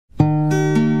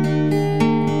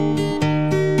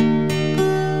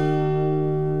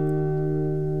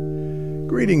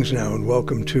Greetings now and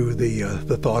welcome to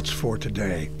the Thoughts for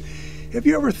Today. Have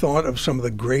you ever thought of some of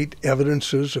the great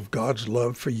evidences of God's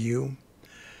love for you?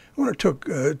 I want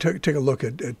to take a look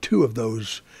at two of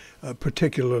those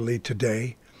particularly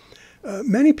today.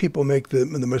 Many people make the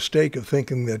mistake of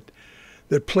thinking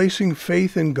that placing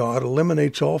faith in God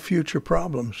eliminates all future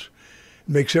problems,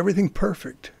 makes everything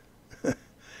perfect. And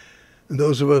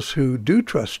those of us who do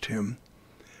trust Him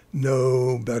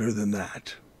know better than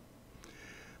that.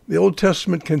 The Old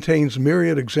Testament contains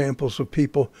myriad examples of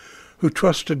people who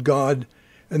trusted God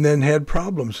and then had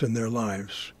problems in their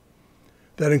lives.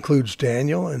 That includes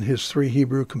Daniel and his 3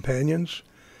 Hebrew companions,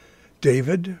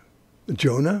 David,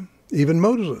 Jonah, even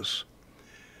Moses.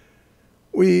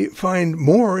 We find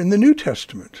more in the New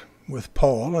Testament with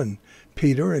Paul and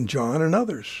Peter and John and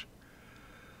others.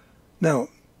 Now,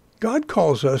 God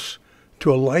calls us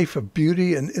to a life of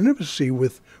beauty and intimacy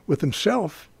with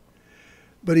Himself,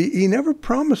 but he never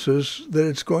promises that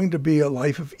it's going to be a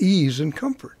life of ease and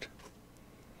comfort.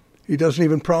 He doesn't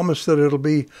even promise that it'll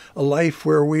be a life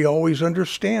where we always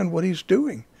understand what He's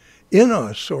doing in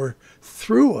us or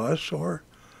through us or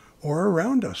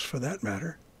around us, for that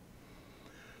matter.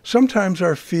 Sometimes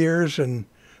our fears and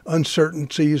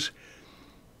uncertainties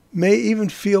may even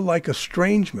feel like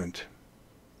estrangement.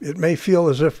 It may feel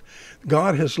as if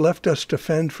God has left us to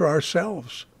fend for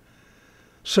ourselves.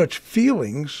 Such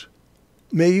feelings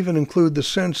may even include the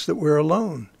sense that we're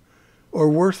alone or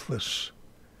worthless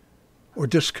or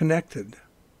disconnected.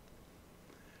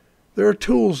 There are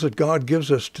tools that God gives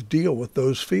us to deal with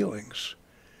those feelings.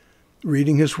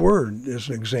 Reading His Word is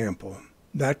an example.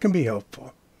 That can be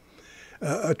helpful.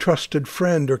 A trusted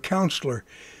friend or counselor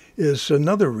is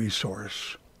another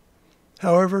resource.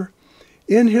 However,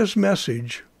 in his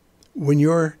message, When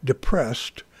You're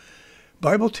Depressed,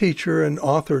 Bible teacher and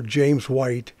author James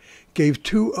White gave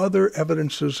 2 other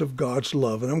evidences of God's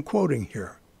love, and I'm quoting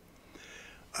here.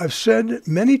 I've said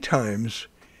many times,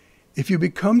 if you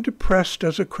become depressed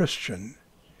as a Christian,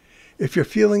 if you're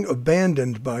feeling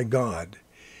abandoned by God,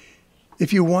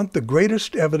 if you want the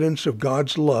greatest evidence of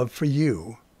God's love for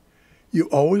you, you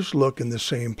always look in the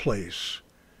same place: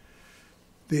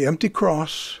 the empty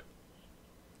cross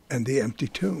and the empty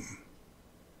tomb.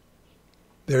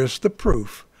 There's the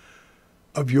proof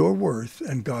of your worth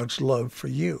and God's love for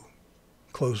you.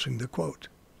 Closing the quote.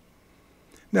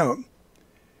 Now,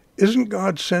 isn't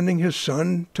God sending His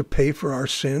Son to pay for our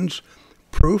sins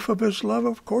proof of His love?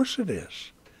 Of course it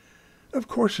is. Of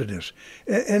course it is.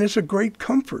 And it's a great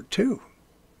comfort, too.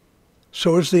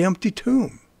 So is the empty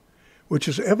tomb, which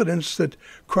is evidence that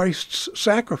Christ's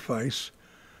sacrifice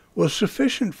was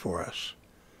sufficient for us.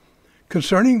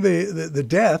 Concerning the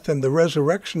death and the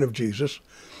resurrection of Jesus,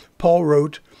 Paul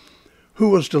wrote, "Who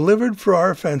was delivered for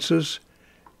our offenses,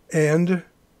 and,"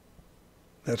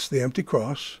 that's the empty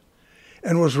cross,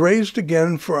 "and was raised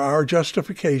again for our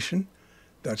justification,"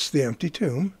 that's the empty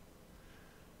tomb.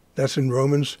 That's in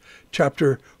Romans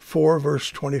chapter 4, verse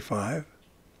 25.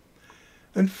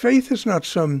 And faith is not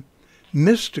some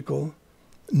mystical,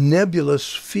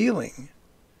 nebulous feeling.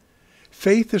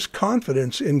 Faith is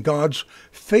confidence in God's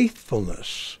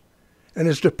faithfulness and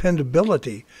His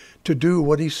dependability to do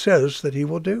what He says that He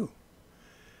will do.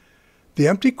 The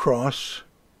empty cross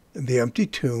and the empty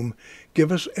tomb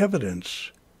give us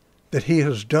evidence that He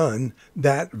has done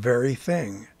that very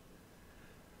thing.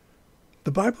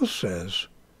 The Bible says,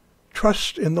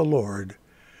 "Trust in the Lord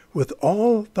with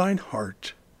all thine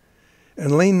heart,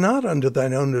 and lean not unto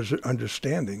thine own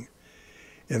understanding.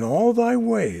 In all thy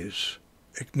ways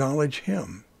acknowledge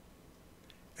Him,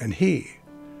 and He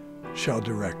shall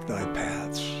direct thy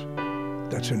paths."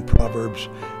 That's in Proverbs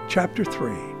chapter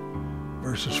 3,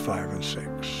 verses 5 and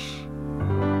 6.